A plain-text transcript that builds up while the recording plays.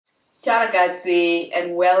Ciao ragazzi,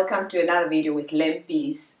 and welcome to another video with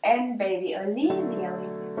Lempies and baby Olivia.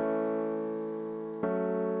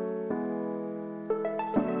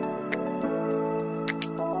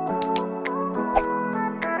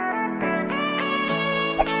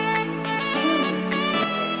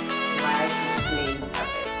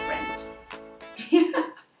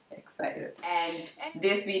 Excited. And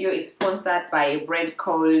this video is sponsored by a brand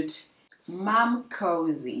called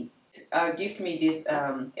momcozy. Gift me this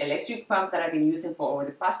electric pump that I've been using for over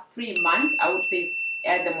the past 3 months. I would say it's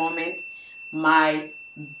at the moment my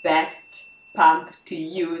best pump to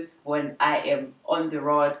use when I am on the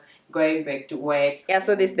road going back to work. Yeah,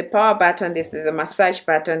 so this is the power button, this is the massage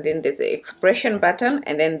button, then there's the expression button,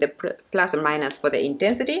 and then the plus and minus for the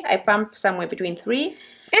intensity. I pump somewhere between 3.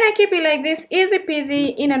 And I keep it like this, easy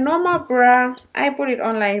peasy, in a normal bra. I put it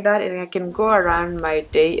on like that and I can go around my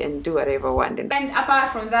day and do whatever I want. And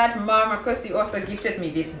apart from that, Mom, of course, you also gifted me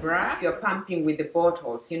this bra. You're pumping with the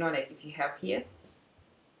bottles, you know, like if you have here,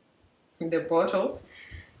 the bottles.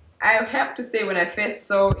 I have to say, when I first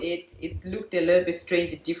saw it, it looked a little bit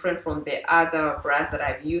strange, different from the other bras that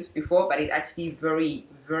I've used before, but it's actually very,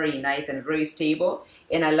 very nice and very stable.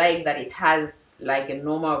 And I like that it has like a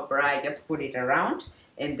normal bra. I just put it around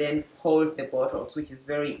and then hold the bottles, which is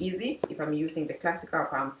very easy. If I'm using the classical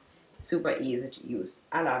pump, super easy to use.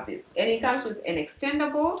 I love this. And it comes with an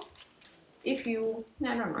extendable. If you,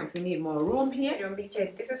 I don't know, if you need more room here,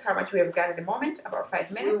 this is how much we have got at the moment, about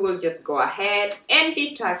 5 minutes. We will just go ahead and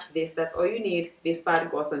detach this. That's all you need. This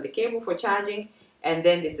part goes on the cable for charging. And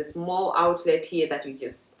then there's a small outlet here that we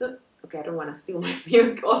just, okay, I don't want to spill my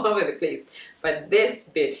milk all over the place. But this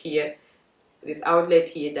bit here, this outlet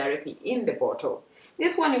here directly in the bottle.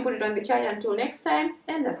 This one, you put it on the charger until next time,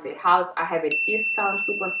 and that's it. I have a discount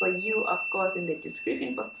coupon for you, of course, in the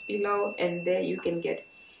description box below, and there you can get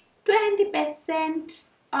 20%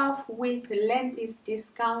 off with the Lempies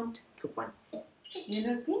discount coupon.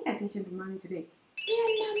 You're not paying attention to mommy today.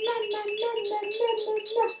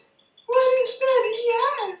 What is that?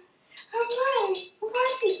 Yeah.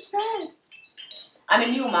 What is that? I'm a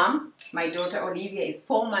new mom. My daughter Olivia is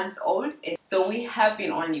 4 months old, and so we have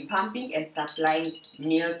been only pumping and supplying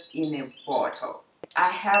milk in a bottle. I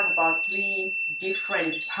have about 3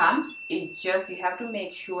 different pumps. It just, you have to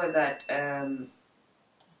make sure that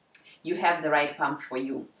you have the right pump for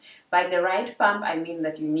you. By the right pump, I mean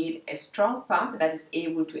that you need a strong pump that is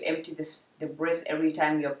able to empty the breast every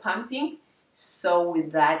time you're pumping, so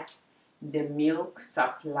that the milk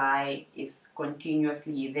supply is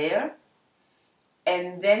continuously there.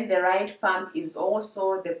 And then the right pump is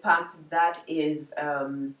also the pump that is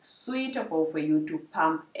suitable for you to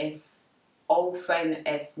pump as often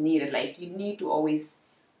as needed. Like, you need to always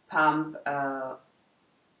pump, how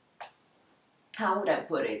would I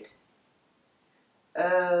put it?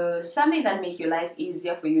 Something that makes your life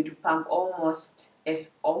easier for you to pump almost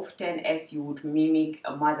as often as you would mimic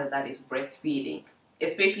a mother that is breastfeeding,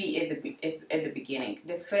 especially at the beginning.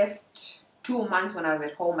 The first 2 months when I was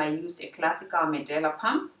at home, I used a classical Medela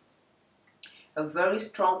pump, a very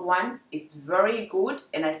strong one. It's very good,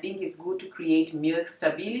 and I think it's good to create milk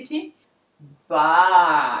stability.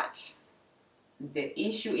 But the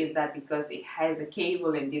issue is that because it has a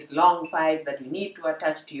cable and these long pipes that you need to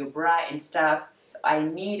attach to your bra and stuff, I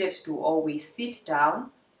needed to always sit down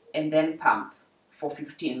and then pump for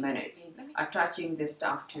 15 minutes, attaching the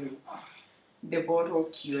stuff to the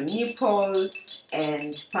bottles to your nipples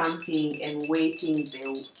and pumping and waiting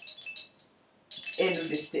the end of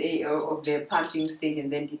the stage of the pumping stage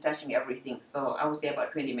and then detaching everything. So I would say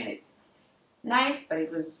about 20 minutes. Nice, but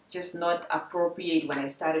it was just not appropriate when I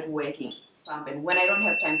started working. Pump, and when I don't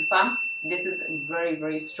have time to pump, this is a very,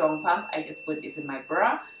 very strong pump. I just put this in my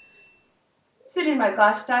bra, sit in my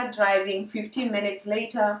car, start driving. 15 minutes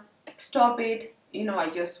later, stop it. You know,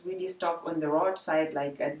 I just really stop on the roadside,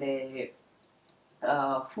 like at the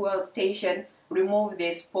fuel station, remove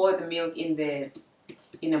this, pour the milk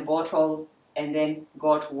in a bottle, and then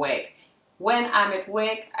go to work. When I'm at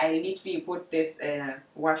work, I literally put this,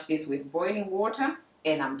 wash this with boiling water,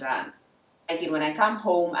 and I'm done. Like, when I come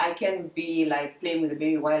home, I can be like playing with the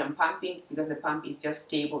baby while I'm pumping, because the pump is just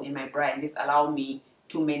stable in my bra, and this allows me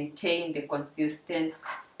to maintain the consistency.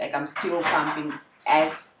 Like, I'm still pumping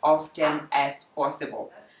as often as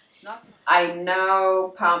possible. I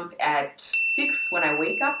now pump at 6 when I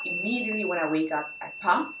wake up. Immediately when I wake up, I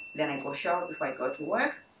pump. Then I go shower before I go to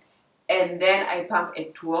work. And then I pump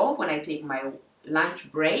at 12 when I take my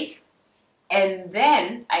lunch break. And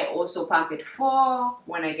then I also pump at 4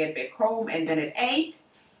 when I get back home. And then at 8.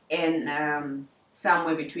 And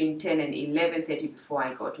somewhere between 10 and 11:30 before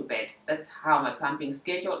I go to bed. That's how my pumping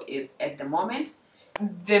schedule is at the moment.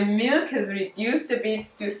 the milk has reduced a bit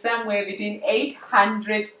to somewhere between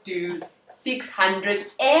 800 to 600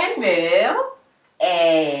 ml,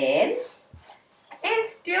 and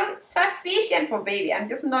it's still sufficient for baby. I'm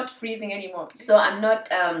just not freezing anymore. So I'm not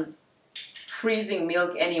freezing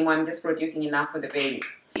milk anymore. I'm just producing enough for the baby.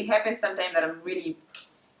 It happens sometimes that I'm really,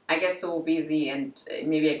 I get so busy and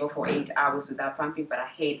maybe I go for 8 hours without pumping, but I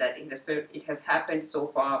hate that. It has happened so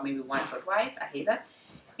far, maybe once or twice. I hate that.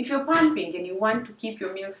 If you're pumping and you want to keep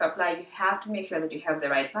your milk supply, you have to make sure that you have the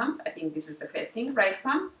right pump. I think this is the first thing, right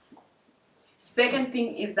pump. Second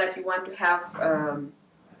thing is that you want to have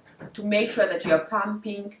to make sure that you are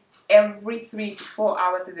pumping every 3 to 4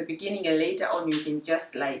 hours at the beginning, and later on you can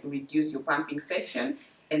just like reduce your pumping section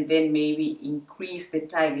and then maybe increase the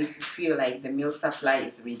time if you feel like the milk supply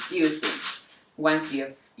is reducing. Once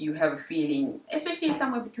you have a feeling, especially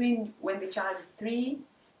somewhere between when the child is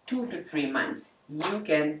 2 to 3 months, you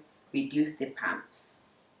can reduce the pumps.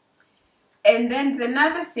 And then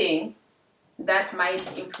another thing that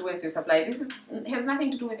might influence your supply, has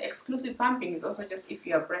nothing to do with exclusive pumping, it's also just if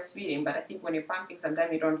you are breastfeeding. But I think when you're pumping,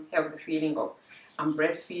 sometimes you don't have the feeling of I'm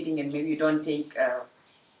breastfeeding, and maybe you don't take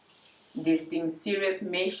these things serious.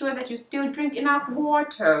 Make sure that you still drink enough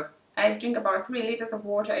water. I drink about 3 liters of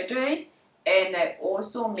water a day, and I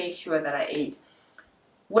also make sure that I eat.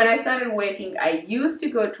 When I started working, I used to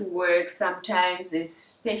go to work sometimes,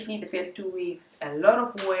 especially the first 2 weeks, a lot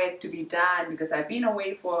of work to be done because I've been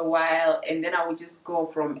away for a while, and then I would just go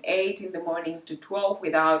from 8 in the morning to 12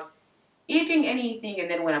 without eating anything, and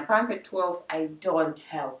then when I pump at 12, I don't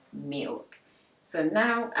have milk. So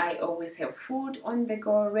now I always have food on the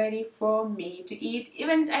go ready for me to eat.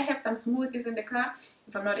 Even I have some smoothies in the car.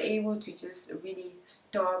 If I'm not able to just really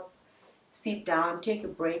stop, sit down, take a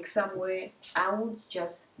break somewhere, I would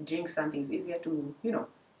just drink something. It's easier to,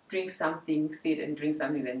 drink something, sit and drink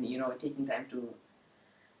something than, taking time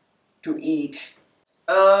to eat.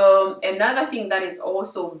 Another thing that is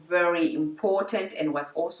also very important and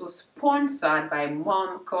was also sponsored by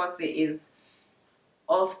momcozy is,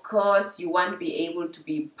 of course, you want to be able to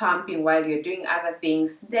be pumping while you're doing other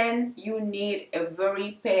things. Then you need a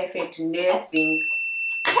very perfect nursing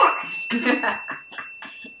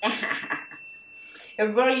a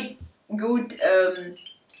very good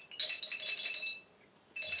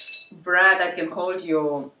bra that can hold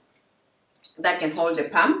the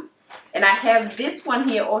pump. And I have this one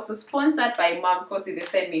here, also sponsored by momcozy. They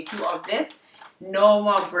sent me 2 of this.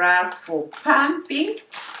 Normal bra for pumping.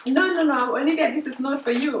 No, Olivia, this is not for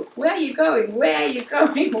you. Where are you going? Where are you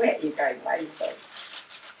going? Where are you going? Why are you so?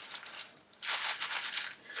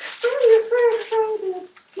 Oh, you're so excited.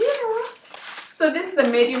 Yeah. So this is a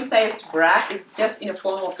medium-sized bra. It's just in a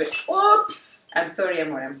form of a. Oops! I'm sorry,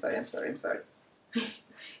 Amor. I'm sorry.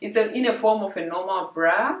 It's in a form of a normal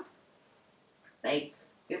bra. Like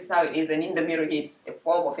this is how it is, and in the middle it's a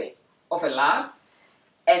form of a love.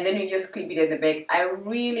 And then you just clip it at the back. I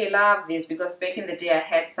really love this because back in the day I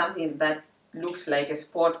had something that looked like a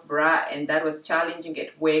sport bra, and that was challenging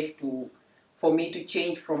at work for me to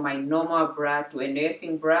change from my normal bra to a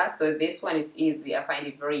nursing bra. So this one is easy. I find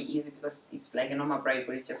it very easy because it's like a normal bra. You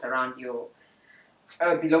put it just around your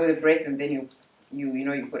below the breast, and then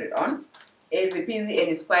you put it on. It's easy and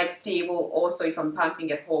it's quite stable. Also, if I'm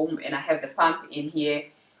pumping at home and I have the pump in here,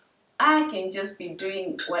 I can just be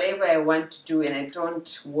doing whatever I want to do, and I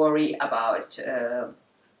don't worry about the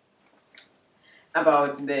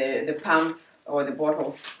pump or the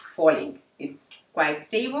bottles falling. It's quite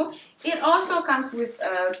stable. It also comes with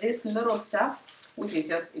this little stuff, which is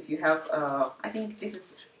just if you have, I think this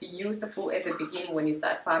is useful at the beginning when you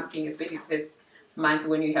start pumping, especially this month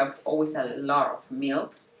when you have always a lot of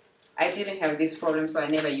milk. I didn't have this problem, so I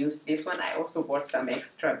never used this one. I also bought some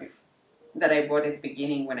extra that I bought at the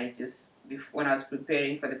beginning when I was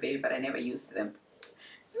preparing for the baby, but I never used them.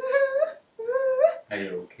 Are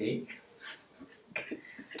you okay?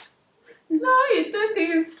 No, you don't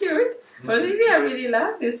think it's cute. Olivia, I really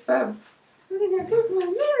love this pump. Olivia, take my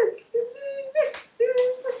milk.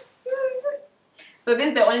 So this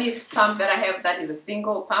is the only pump that I have that is a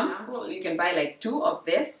single pump. You can buy like 2 of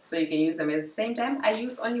this, so you can use them at the same time. I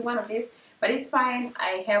use only 1 of this, but it's fine.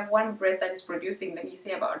 I have one breast that is producing, let me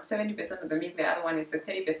say, about 70% of the milk. The other one is the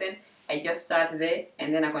 30%. I just start there,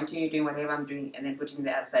 and then I continue doing whatever I'm doing, and then put it in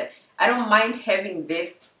the other side. I don't mind having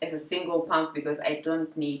this as a single pump because I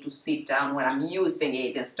don't need to sit down when I'm using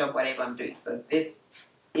it and stop whatever I'm doing. So this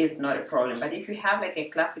is not a problem. But if you have like a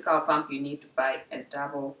classical pump, you need to buy a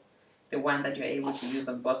double, the one that you're able to use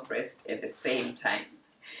on both breasts at the same time.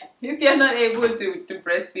 If you're not able to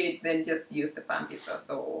breastfeed, then just use the pump. It's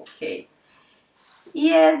also okay.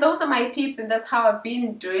 Yes, those are my tips, and that's how I've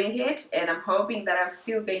been doing it. And I'm hoping that I'm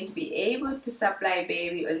still going to be able to supply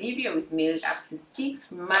baby Olivia with milk up to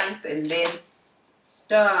 6 months, and then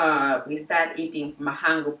we start eating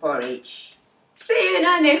mahango porridge. See you in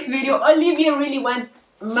our next video. Olivia really wants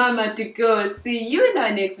mama to go. See you in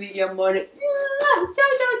our next video, more. Ciao,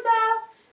 ciao, ciao.